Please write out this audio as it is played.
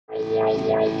Hey,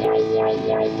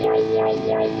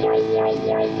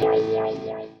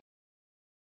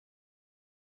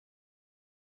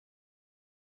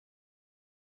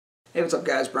 what's up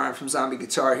guys? Brian from Zombie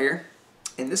Guitar here.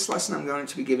 In this lesson I'm going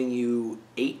to be giving you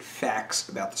 8 facts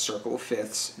about the circle of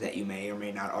fifths that you may or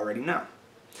may not already know.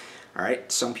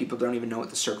 Alright, some people don't even know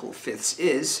what the circle of fifths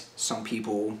is. Some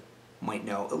people might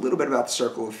know a little bit about the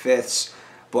circle of fifths,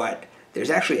 but there's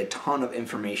actually a ton of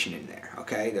information in there,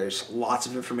 okay? There's lots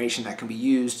of information that can be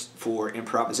used for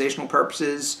improvisational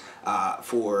purposes,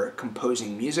 for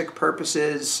composing music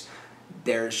purposes.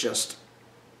 There's just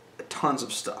tons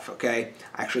of stuff, okay?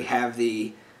 I actually have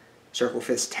the circle of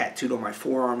fifths tattooed on my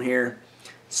forearm here.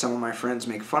 Some of my friends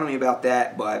make fun of me about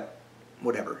that, but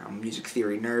whatever. I'm a music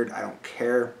theory nerd. I don't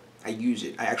care. I use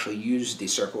it. I actually use the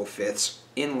circle of fifths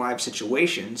in live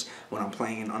situations when I'm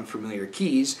playing in unfamiliar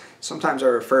keys. Sometimes I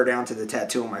refer down to the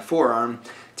tattoo on my forearm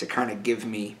to kind of give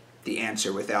me the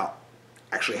answer without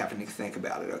actually having to think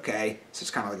about it, okay? So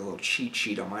it's kind of like a little cheat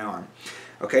sheet on my arm.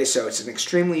 Okay, so it's an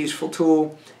extremely useful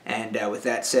tool, and with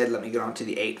that said, let me get on to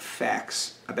the 8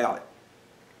 facts about it.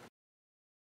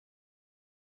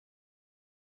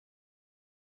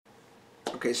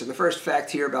 Okay, so the first fact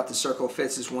here about the circle of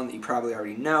fifths is one that you probably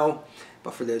already know,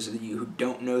 but for those of you who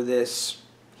don't know this,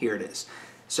 here it is.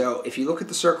 So if you look at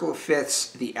the circle of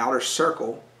fifths, the outer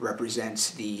circle represents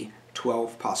the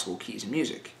 12 possible keys in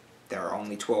music. There are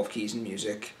only 12 keys in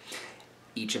music.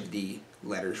 Each of the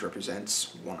letters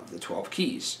represents one of the 12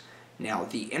 keys. Now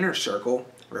the inner circle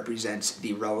represents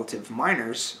the relative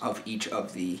minors of each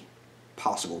of the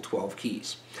possible 12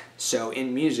 keys. So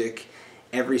in music,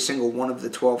 every single one of the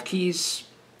 12 keys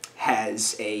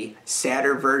has a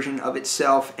sadder version of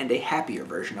itself and a happier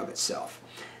version of itself.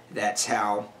 That's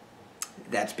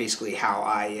basically how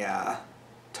I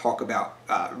talk about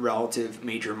relative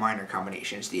major minor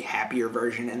combinations, the happier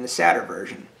version and the sadder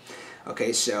version.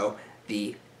 Okay, so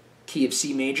the key of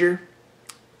C major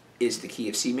is the key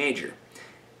of C major.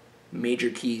 Major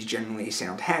keys generally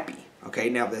sound happy. Okay,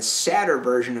 now the sadder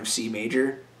version of C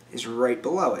major is right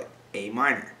below it, A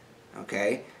minor.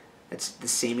 Okay, it's the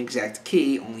same exact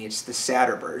key, only it's the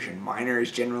sadder version. Minor is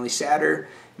generally sadder,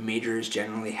 major is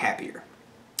generally happier.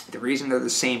 The reason they're the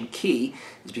same key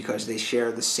is because they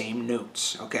share the same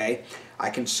notes, okay? I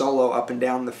can solo up and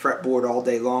down the fretboard all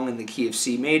day long in the key of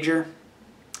C major,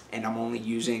 and I'm only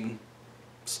using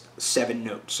 7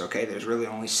 notes, okay? There's really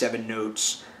only 7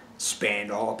 notes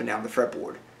spanned all up and down the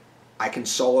fretboard. I can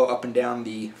solo up and down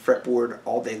the fretboard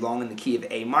all day long in the key of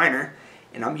A minor,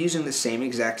 and I'm using the same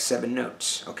exact 7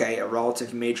 notes, okay? A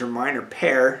relative major minor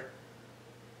pair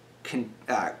can,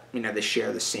 they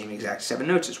share the same exact 7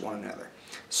 notes as one another.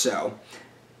 So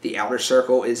the outer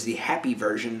circle is the happy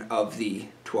version of the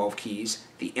 12 keys.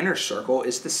 The inner circle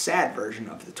is the sad version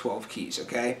of the 12 keys,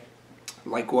 okay?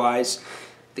 Likewise,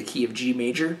 the key of G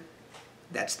major,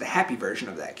 that's the happy version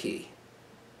of that key.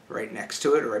 Right next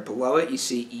to it, or right below it, you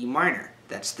see E minor.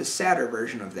 That's the sadder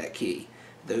version of that key.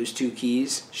 Those 2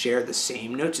 keys share the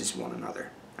same notes as one another.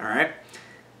 Alright?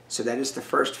 So that is the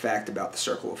first fact about the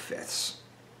circle of fifths.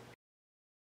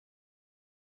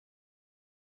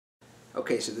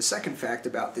 Okay, so the second fact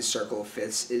about this circle of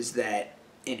fifths is that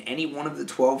in any one of the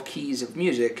 12 keys of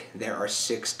music, there are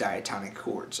 6 diatonic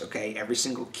chords, okay? Every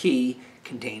single key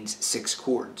contains 6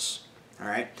 chords,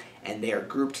 alright? And they are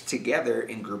grouped together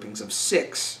in groupings of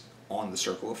 6 on the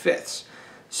circle of fifths.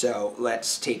 So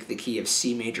let's take the key of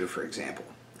C major, for example.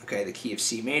 Okay, the key of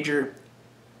C major,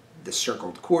 the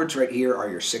circled chords right here are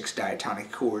your 6 diatonic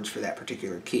chords for that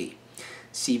particular key.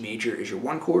 C major is your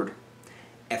 1 chord,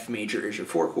 F major is your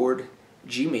 4 chord,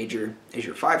 G major is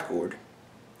your 5 chord.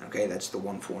 Okay, that's the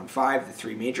 1, 4, and 5, the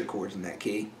 3 major chords in that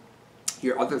key.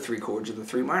 Your other 3 chords are the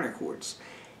 3 minor chords.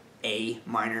 A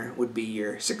minor would be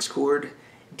your 6 chord,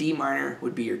 D minor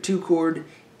would be your 2 chord,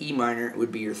 E minor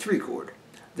would be your 3 chord.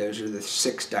 Those are the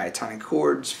 6 diatonic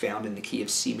chords found in the key of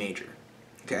C major.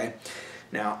 Okay,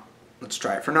 now let's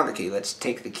try it for another key. Let's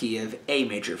take the key of A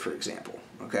major, for example.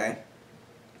 Okay,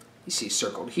 you see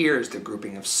circled here is the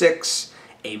grouping of 6.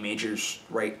 A major's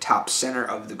right top center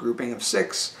of the grouping of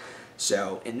 6.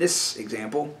 So in this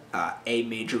example, A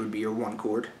major would be your 1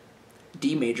 chord,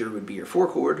 D major would be your 4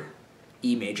 chord,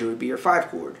 E major would be your 5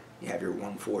 chord. You have your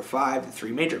 1, 4, 5, the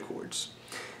 3 major chords.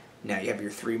 Now you have your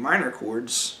 3 minor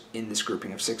chords in this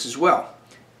grouping of 6 as well.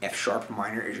 F sharp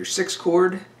minor is your 6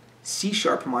 chord, C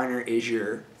sharp minor is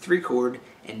your 3 chord,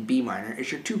 and B minor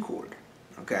is your 2 chord.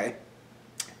 Okay?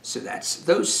 So that's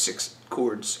those 6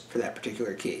 chords for that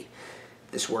particular key.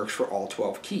 This works for all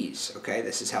 12 keys. Okay?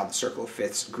 This is how the circle of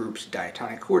fifths groups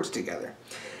diatonic chords together.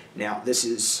 Now, this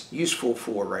is useful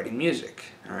for writing music.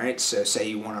 All right? So say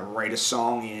you want to write a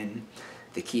song in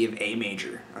the key of A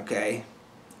major, okay,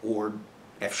 or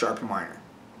F sharp minor.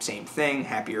 Same thing,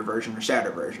 happier version or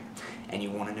sadder version. And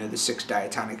you want to know the 6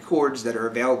 diatonic chords that are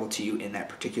available to you in that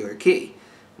particular key.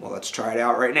 Well, let's try it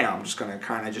out right now. I'm just going to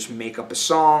kind of just make up a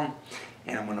song,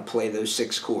 and I'm going to play those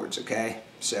 6 chords, okay?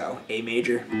 So, A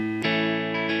major,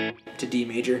 to D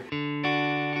major,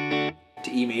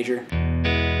 to E major,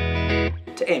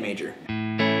 to A major,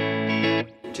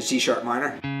 to C sharp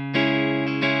minor,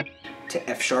 to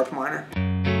F sharp minor,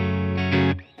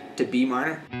 to B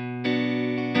minor,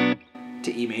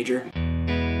 to E major,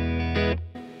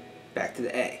 back to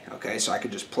the A. Okay, so I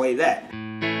could just play that.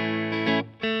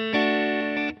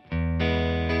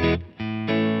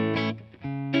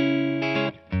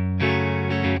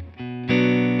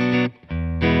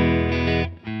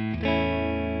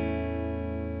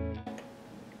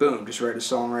 Boom, just write a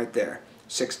song right there.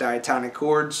 6 diatonic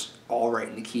chords, all right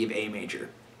in the key of A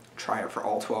major. Try it for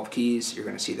all 12 keys, you're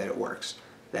going to see that it works.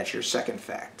 That's your second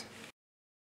fact.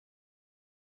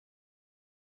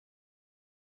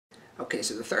 Okay,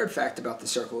 so the third fact about the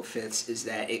circle of fifths is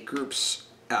that it groups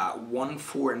 1,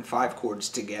 4, and 5 chords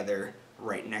together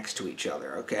right next to each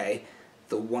other, okay?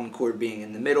 The 1 chord being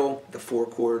in the middle, the 4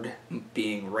 chord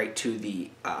being right to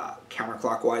the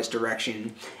counterclockwise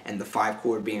direction, and the 5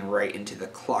 chord being right into the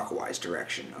clockwise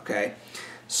direction, okay?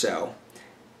 So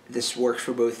this works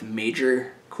for both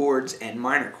major chords and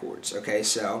minor chords, okay?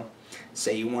 So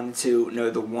say you wanted to know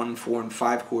the 1, 4, and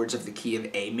 5 chords of the key of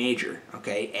A major,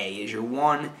 okay? A is your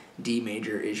 1, D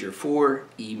major is your 4,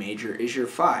 E major is your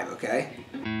 5, okay?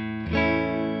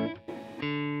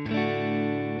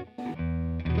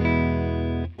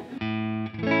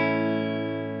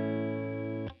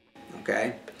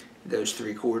 Okay, those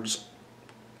 3 chords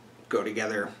go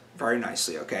together very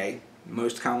nicely, okay?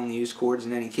 Most commonly used chords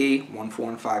in any key, 1, 4,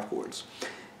 and 5 chords.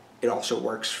 It also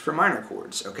works for minor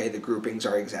chords, okay? The groupings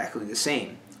are exactly the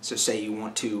same. So say you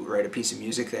want to write a piece of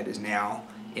music that is now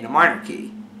in a minor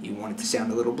key. You want it to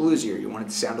sound a little bluesier, you want it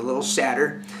to sound a little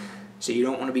sadder, so you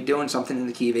don't want to be doing something in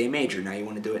the key of A major. Now you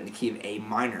want to do it in the key of A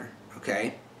minor,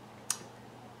 okay?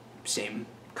 Same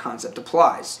concept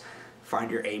applies. Find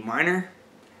your A minor,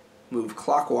 move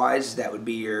clockwise, that would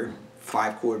be your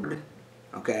 5 chord,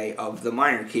 okay, of the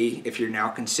minor key, if you're now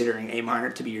considering A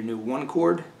minor to be your new 1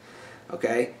 chord,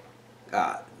 okay?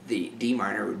 The D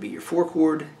minor would be your 4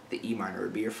 chord, the E minor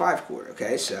would be your 5 chord,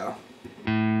 okay? So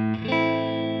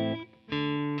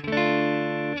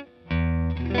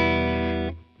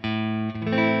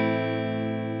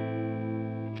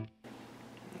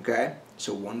okay,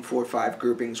 so 1, 4, 5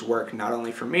 groupings work not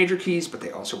only for major keys, but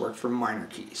they also work for minor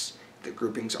keys. The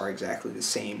groupings are exactly the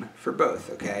same for both,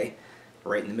 okay?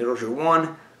 Right in the middle is your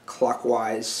 1,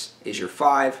 clockwise is your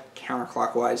 5,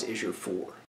 counterclockwise is your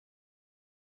 4.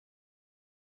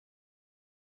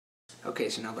 Okay,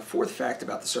 so now the fourth fact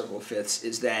about the circle of fifths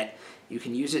is that you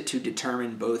can use it to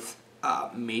determine both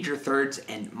major thirds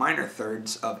and minor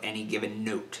thirds of any given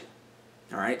note.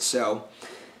 Alright, so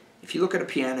if you look at a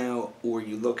piano or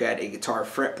you look at a guitar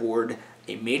fretboard,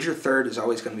 a major third is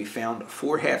always going to be found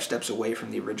 4 half steps away from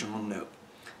the original note.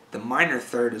 The minor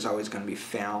third is always going to be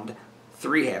found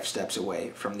 3 half steps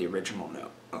away from the original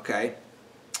note, okay?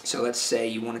 So let's say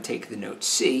you want to take the note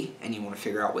C and you want to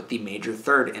figure out what the major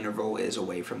third interval is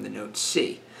away from the note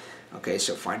C. Okay,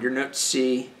 so find your note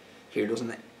C, here it is on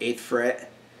the 8th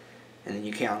fret, and then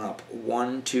you count up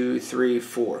 1, 2, 3,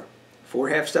 4. 4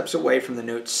 half steps away from the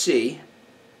note C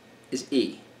is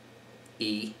E.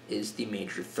 E is the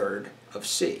major third of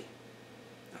C.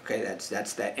 Okay,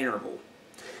 that's that interval.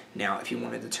 Now, if you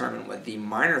want to determine what the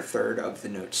minor third of the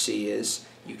note C is,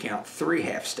 you count 3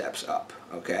 half steps up,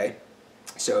 okay?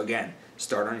 So again,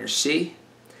 start on your C,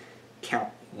 count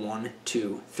 1,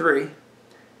 2, 3,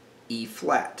 E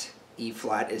flat. E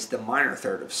flat is the minor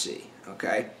third of C,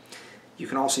 okay? You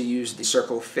can also use the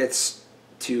circle of fifths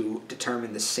to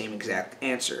determine the same exact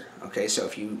answer, okay? So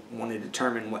if you want to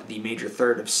determine what the major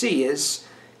third of C is,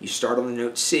 you start on the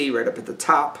note C right up at the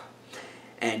top,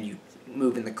 and you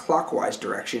move in the clockwise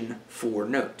direction 4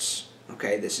 notes,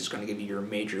 okay? This is going to give you your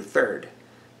major third.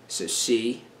 So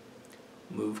C,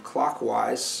 move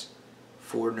clockwise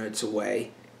 4 notes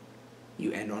away,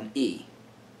 you end on E,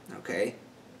 okay?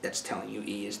 That's telling you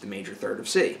E is the major third of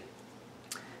C.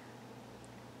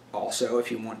 Also, if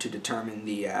you want to determine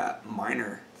the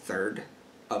minor third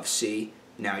of C,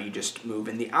 now you just move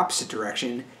in the opposite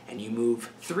direction and you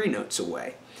move 3 notes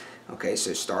away. Okay,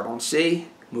 so start on C,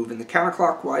 move in the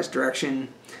counterclockwise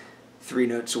direction, 3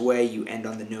 notes away, you end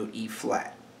on the note E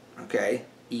flat. Okay,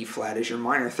 E flat is your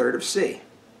minor third of C.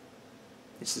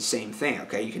 It's the same thing,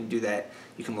 okay? You can do that,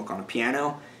 you can look on a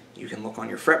piano, you can look on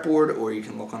your fretboard, or you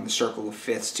can look on the circle of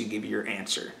fifths to give you your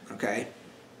answer, okay?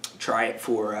 try it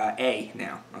for A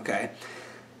now, okay?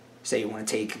 Say you want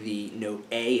to take the note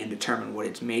A and determine what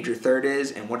its major third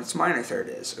is and what its minor third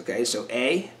is, okay? So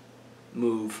A,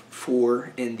 move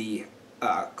 4 in the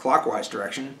clockwise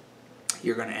direction.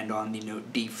 You're going to end on the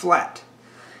note D flat.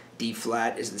 D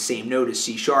flat is the same note as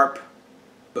C sharp.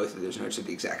 Both of those notes are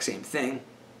the exact same thing.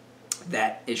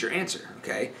 That is your answer,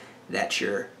 okay? That's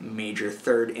your major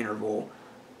third interval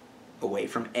away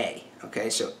from A, okay?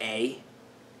 So A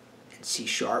and C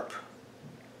sharp,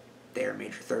 they are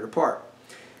major third apart.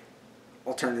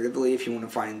 Alternatively, if you want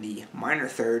to find the minor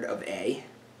third of A,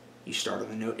 you start on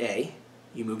the note A,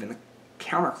 you move in the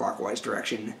counterclockwise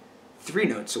direction 3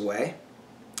 notes away,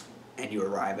 and you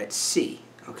arrive at C,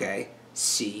 okay?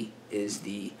 C is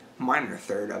the minor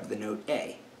third of the note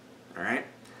A, alright?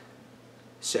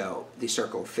 So the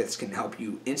circle of fifths can help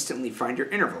you instantly find your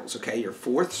intervals, okay? Your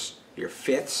fourths, your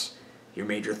fifths, your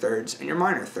major thirds, and your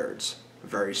minor thirds.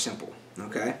 Very simple,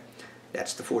 okay?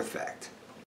 That's the fourth fact.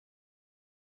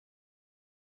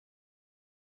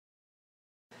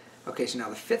 Okay, so now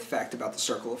the fifth fact about the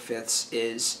circle of fifths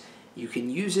is you can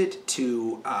use it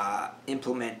to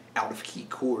implement out-of-key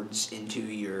chords into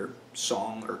your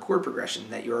song or chord progression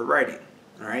that you're writing,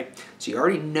 all right? So you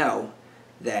already know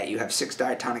that you have 6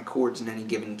 diatonic chords in any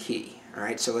given key, all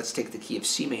right? So let's take the key of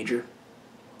C major.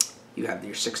 You have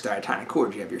your 6 diatonic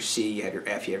chords. You have your C, you have your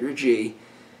F, you have your G,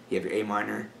 you have your A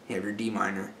minor, you have your D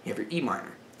minor, you have your E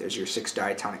minor. Those are your 6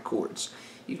 diatonic chords.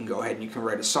 You can go ahead and you can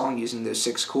write a song using those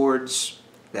 6 chords.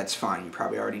 That's fine. You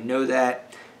probably already know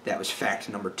that. That was fact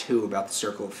number 2 about the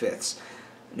circle of fifths.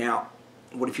 Now,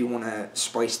 what if you want to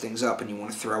spice things up and you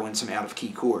want to throw in some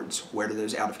out-of-key chords? Where do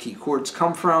those out-of-key chords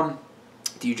come from?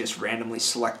 Do you just randomly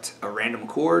select a random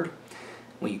chord?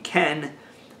 Well, you can,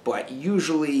 but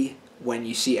usually when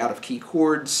you see out-of-key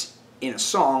chords in a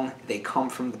song, they come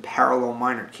from the parallel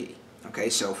minor key. Okay,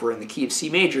 so if we're in the key of C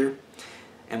major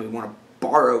and we want to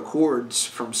borrow chords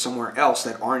from somewhere else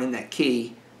that aren't in that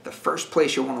key, the first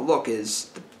place you'll want to look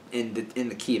is in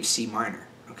the key of C minor,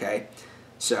 okay?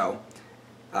 So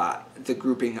the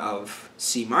grouping of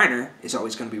C minor is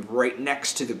always going to be right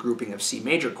next to the grouping of C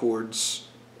major chords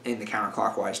in the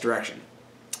counterclockwise direction.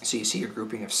 So you see your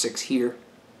grouping of 6 here.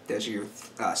 Those are your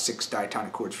 6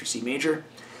 diatonic chords for C major.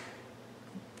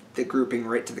 The grouping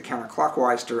right to the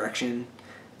counterclockwise direction,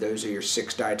 those are your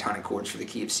 6 diatonic chords for the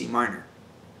key of C minor.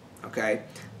 Okay,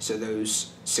 so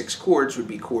those 6 chords would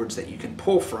be chords that you can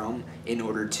pull from in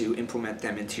order to implement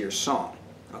them into your song.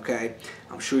 Okay,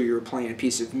 I'm sure you were playing a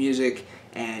piece of music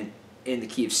and in the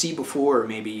key of C before, or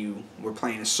maybe you were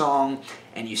playing a song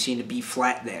and you seen a B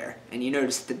flat there, and you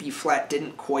noticed the B flat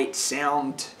didn't quite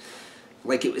sound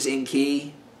like it was in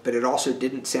key, but it also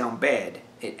didn't sound bad.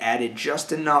 It added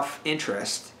just enough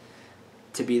interest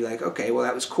to be like, okay, well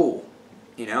that was cool,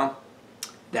 you know?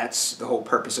 That's the whole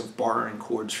purpose of borrowing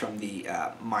chords from the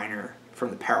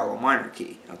parallel minor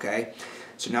key, okay?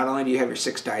 So not only do you have your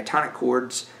 6 diatonic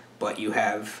chords, but you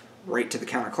have right to the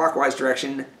counterclockwise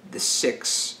direction the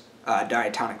 6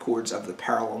 diatonic chords of the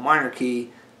parallel minor key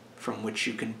from which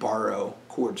you can borrow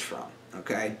chords from,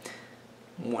 okay?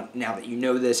 Now that you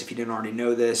know this, if you didn't already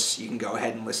know this, you can go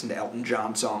ahead and listen to Elton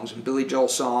John songs and Billy Joel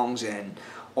songs and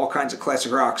all kinds of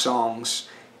classic rock songs,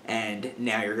 and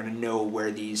now you're going to know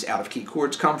where these out-of-key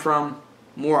chords come from.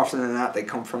 More often than not, they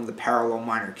come from the parallel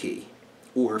minor key.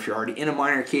 Or if you're already in a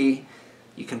minor key,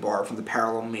 you can borrow from the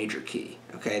parallel major key.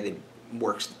 Okay, that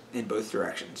works in both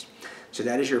directions. So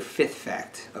that is your 5th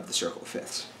fact of the circle of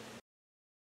fifths.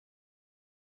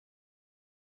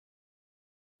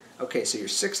 Okay, so your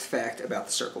 6th fact about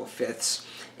the circle of fifths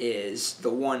is the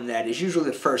one that is usually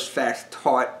the first fact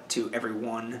taught to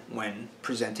everyone when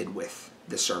presented with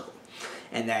the circle.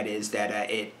 And that is that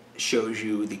it shows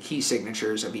you the key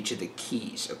signatures of each of the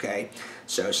keys, okay?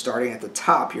 So starting at the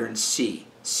top, you're in C.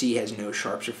 C has no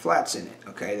sharps or flats in it,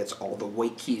 okay? That's all the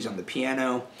white keys on the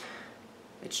piano.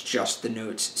 It's just the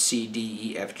notes C,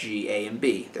 D, E, F, G, A, and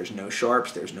B. There's no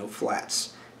sharps, there's no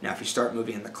flats. Now if you start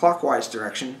moving in the clockwise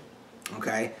direction,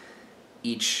 okay,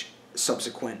 each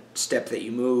subsequent step that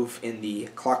you move in the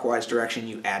clockwise direction,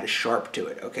 you add a sharp to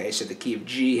it, okay? So the key of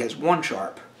G has 1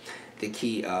 sharp. The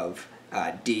key of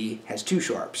D has 2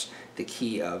 sharps. The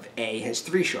key of A has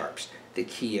 3 sharps. The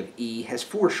key of E has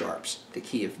 4 sharps. The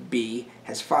key of B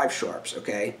has 5 sharps,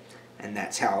 okay? And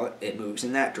that's how it moves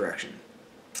in that direction.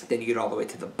 Then you get all the way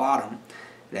to the bottom.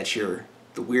 That's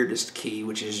the weirdest key,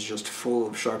 which is just full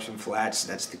of sharps and flats.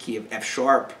 That's the key of F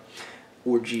sharp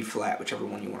or G flat, whichever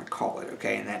one you want to call it,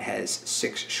 okay? And that has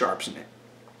 6 sharps in it.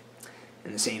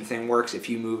 And the same thing works if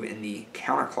you move in the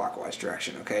counterclockwise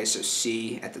direction, okay? So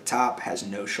C at the top has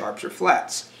no sharps or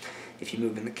flats. If you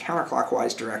move in the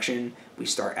counterclockwise direction we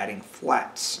start adding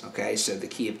flats, okay? So the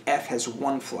key of F has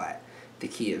 1 flat. The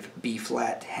key of B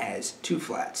flat has 2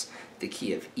 flats. The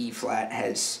key of E flat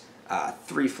has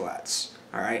 3 flats,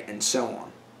 all right, and so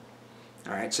on.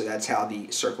 All right, so that's how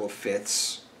the circle of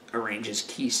fifths arranges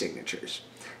key signatures.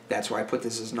 That's why I put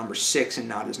this as number 6 and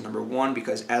not as number 1,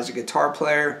 because as a guitar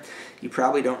player, you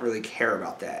probably don't really care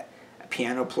about that. A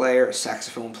piano player, a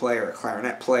saxophone player, a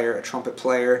clarinet player, a trumpet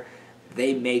player,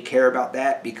 they may care about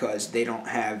that because they don't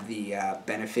have the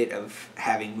benefit of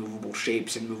having movable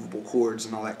shapes and movable chords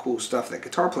and all that cool stuff that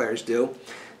guitar players do.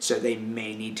 So they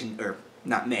may need to, or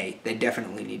not may, they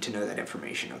definitely need to know that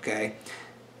information, okay?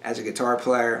 As a guitar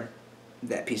player,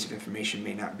 that piece of information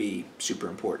may not be super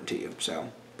important to you.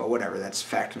 So, but whatever, that's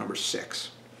fact number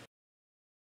 6.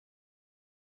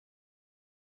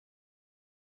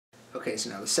 Okay, so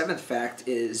now the 7th fact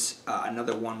is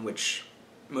another one which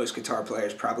most guitar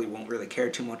players probably won't really care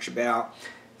too much about.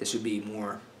 This would be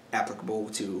more applicable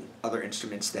to other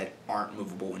instruments that aren't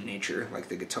movable in nature, like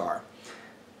the guitar.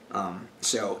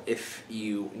 So if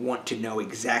you want to know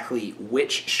exactly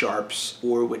which sharps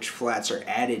or which flats are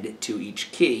added to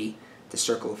each key, the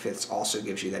circle of fifths also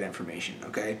gives you that information,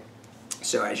 okay?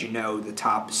 So as you know, the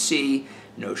top C,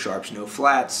 no sharps, no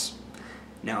flats.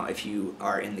 Now if you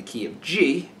are in the key of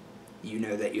G, you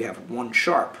know that you have 1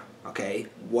 sharp, okay?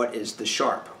 What is the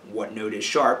sharp? What note is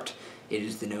sharped? It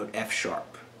is the note F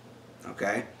sharp,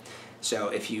 okay? So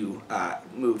if you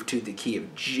move to the key of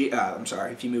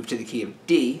if you move to the key of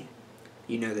D,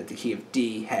 you know that the key of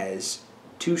D has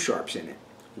 2 sharps in it.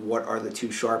 What are the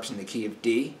 2 sharps in the key of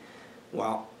D?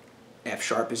 Well, F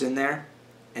sharp is in there,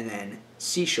 and then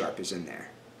C sharp is in there.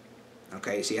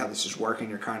 Okay, you see how this is working?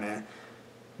 You're kind of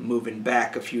moving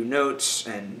back a few notes,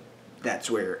 and that's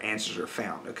where your answers are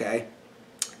found, okay?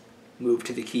 Move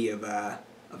to the key of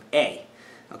A.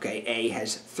 Okay, A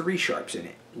has 3 sharps in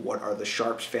it. What are the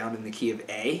sharps found in the key of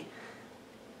A?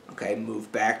 Okay,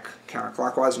 move back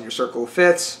counterclockwise in your circle of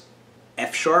fifths.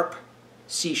 F sharp,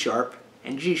 C sharp,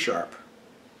 and G sharp.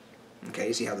 Okay,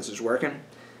 you see how this is working?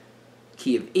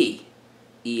 Key of E.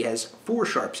 E has 4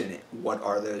 sharps in it. What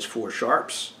are those 4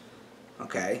 sharps?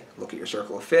 Okay, look at your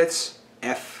circle of fifths.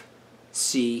 F,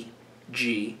 C,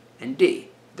 G, and D.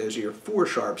 Those are your 4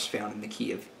 sharps found in the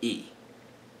key of E.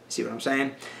 See what I'm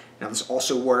saying? Now this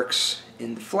also works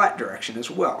in the flat direction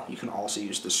as well. You can also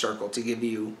use the circle to give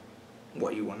you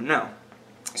what you want to know.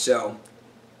 So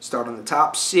start on the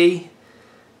top, C.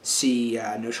 C,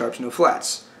 no sharps, no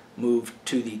flats. Move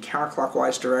to the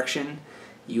counterclockwise direction.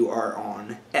 You are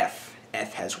on F.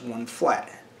 F has 1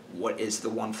 flat. What is the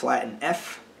 1 flat in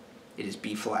F? It is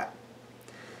B flat.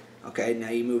 Okay, now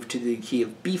you move to the key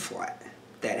of B flat.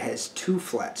 That has 2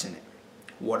 flats in it.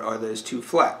 What are those 2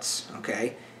 flats?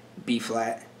 Okay, B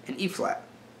flat and E flat.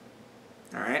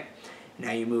 Alright,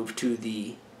 now you move to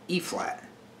the E flat.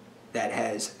 That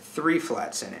has 3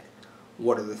 flats in it.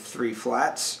 What are the 3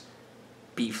 flats?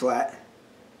 B flat,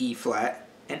 E flat,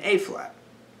 and A flat.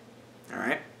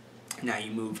 Alright, now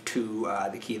you move to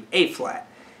the key of A flat.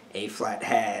 A flat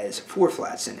has 4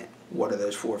 flats in it. What are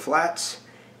those 4 flats?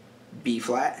 B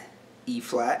flat, E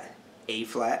flat, A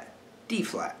flat, D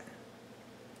flat.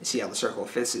 You see how the circle of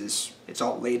fifths is, it's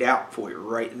all laid out for you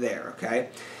right there, okay?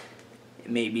 It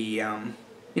may be, you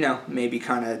know, maybe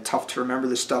kind of tough to remember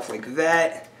the stuff like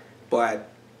that, but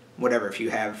whatever, if you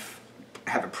have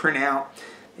a printout,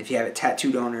 if you have it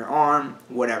tattooed on your arm,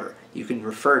 whatever, you can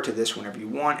refer to this whenever you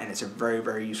want, and it's a very,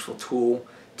 very useful tool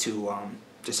to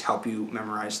just help you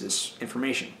memorize this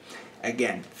information.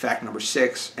 Again, fact number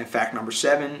 6 and fact number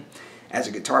 7, as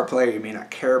a guitar player, you may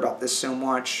not care about this so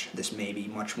much. This may be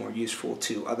much more useful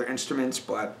to other instruments,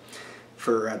 but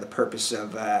for the purpose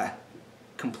of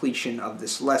completion of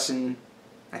this lesson,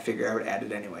 I figure I would add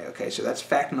it anyway. Okay, so that's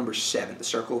fact number 7. The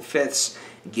circle of fifths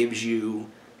gives you,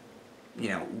 you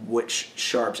know, which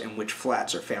sharps and which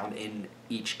flats are found in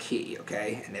each key,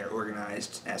 okay? And they're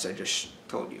organized as I just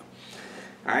told you.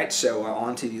 All right, so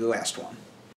on to the last one.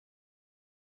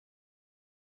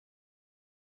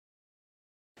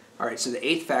 All right, so the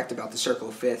 8th fact about the circle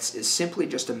of fifths is simply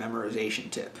just a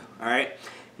memorization tip, all right?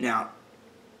 Now,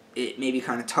 it may be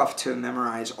kind of tough to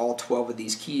memorize all 12 of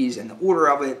these keys and the order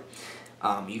of it.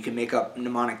 You can make up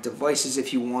mnemonic devices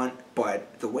if you want,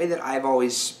 but the way that I've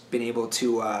always been able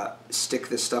to stick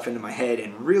this stuff into my head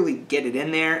and really get it in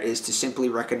there is to simply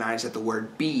recognize that the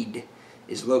word bead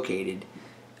is located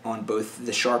on both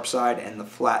the sharp side and the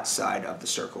flat side of the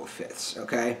circle of fifths,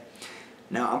 okay?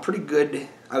 Now, I'm pretty good,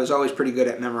 I was always pretty good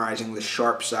at memorizing the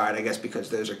sharp side, I guess because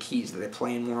those are keys that I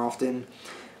play in more often.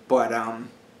 But,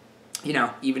 you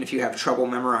know, even if you have trouble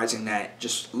memorizing that,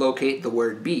 just locate the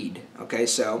word bead, okay?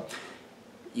 So,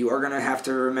 you are going to have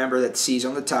to remember that C's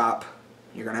on the top,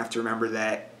 you're going to have to remember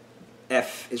that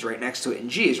F is right next to it and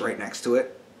G is right next to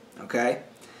it, okay?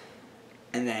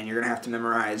 And then you're going to have to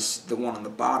memorize the one on the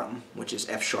bottom, which is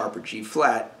F sharp or G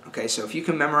flat, okay? So if you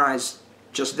can memorize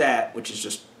just that, which is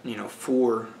just,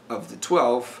 4 of the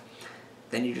 12,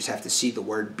 then you just have to see the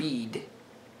word bead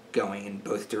going in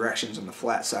both directions on the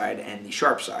flat side and the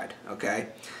sharp side, okay?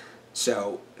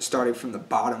 So starting from the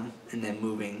bottom and then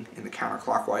moving in the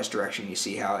counterclockwise direction, you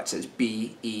see how it says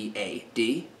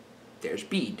B-E-A-D, there's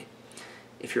bead.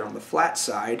 If you're on the flat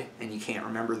side and you can't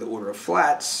remember the order of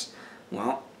flats,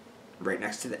 well, right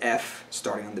next to the F,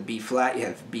 starting on the B flat, you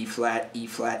have B flat, E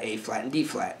flat, A flat, and D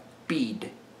flat, bead,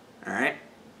 alright?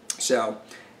 So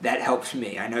that helps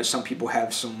me. I know some people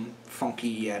have some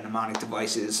funky mnemonic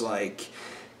devices like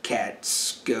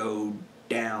cats go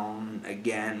down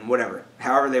again, whatever.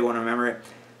 However they want to remember it,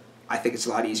 I think it's a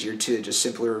lot easier to just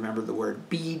simply remember the word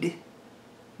bead,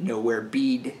 know where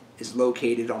bead is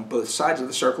located on both sides of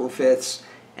the circle of fifths,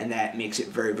 and that makes it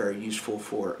very, very useful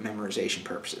for memorization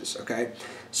purposes, okay?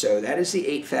 So that is the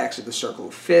 8 facts of the circle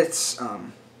of fifths.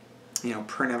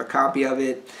 Print out a copy of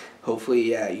it.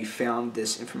 Hopefully you found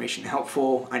this information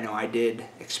helpful. I know I did,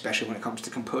 especially when it comes to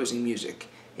composing music.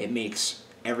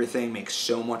 Everything makes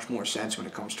so much more sense when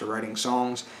it comes to writing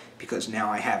songs, because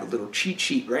now I have a little cheat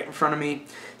sheet right in front of me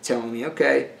telling me,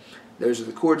 okay, those are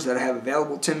the chords that I have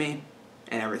available to me,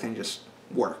 and everything just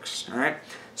works, alright?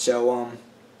 So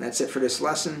that's it for this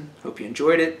lesson. Hope you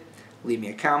enjoyed it. Leave me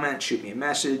a comment, shoot me a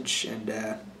message,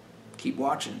 and keep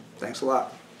watching. Thanks a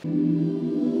lot.